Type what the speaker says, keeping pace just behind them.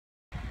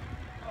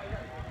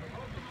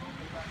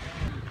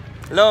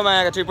Hello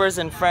mga ka-trippers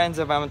and friends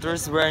of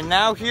amateurs. We're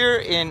now here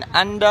in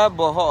Anda,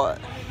 Bohol.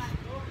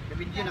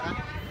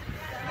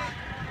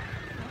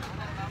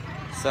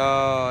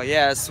 So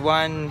yes,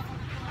 one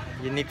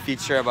unique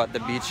feature about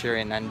the beach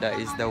here in Anda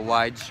is the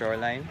wide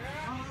shoreline,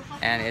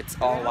 and it's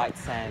all white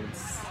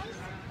sands.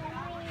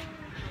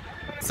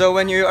 So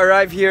when you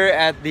arrive here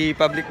at the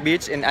public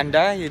beach in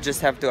Anda, you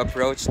just have to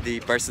approach the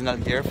personnel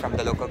here from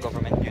the local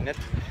government unit.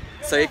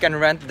 So you can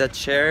rent the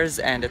chairs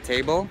and the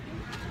table.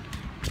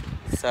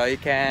 So you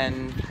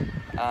can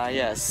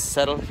yes,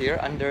 settle here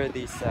under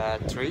this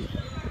tree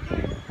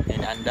in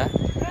Anda.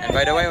 And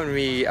by the way, when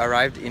we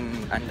arrived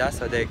in Anda,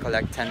 so they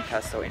collect 10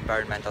 peso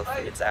environmental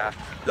fee. It's a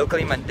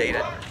locally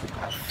mandated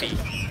fee.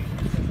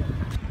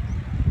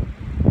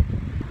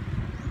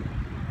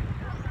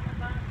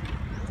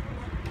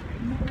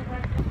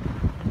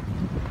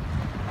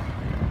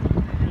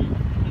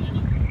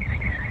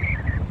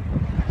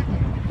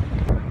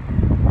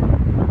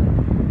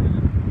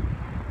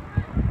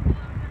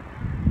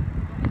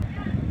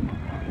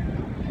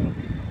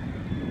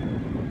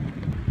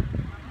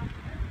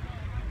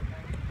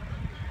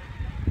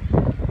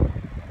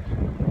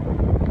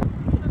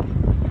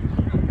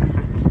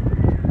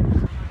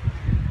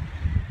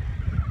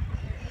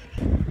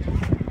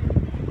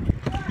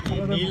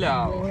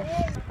 Nilaw,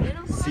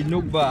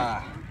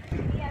 Sinugba.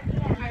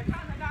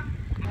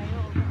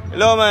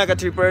 Hello mga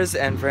ka-trippers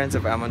and friends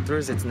of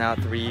Amateurs. It's now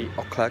 3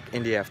 o'clock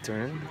in the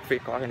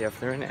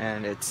afternoon,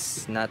 and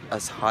it's not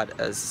as hot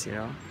as, you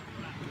know,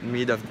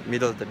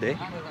 middle of the day.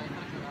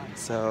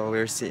 So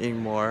we're seeing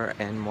more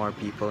and more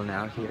people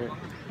now here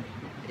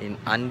in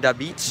Anda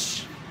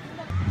Beach.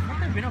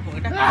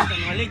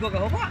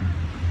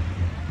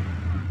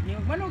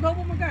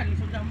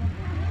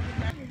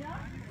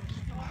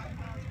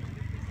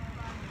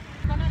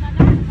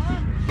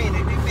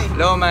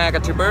 Hello mga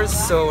ka-trippers,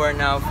 so we're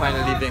now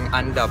finally leaving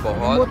Anda,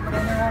 Bohol,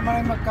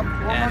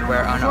 and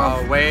we're on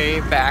our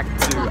way back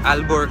to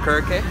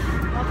Alburquerque.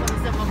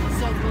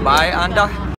 Bye Anda!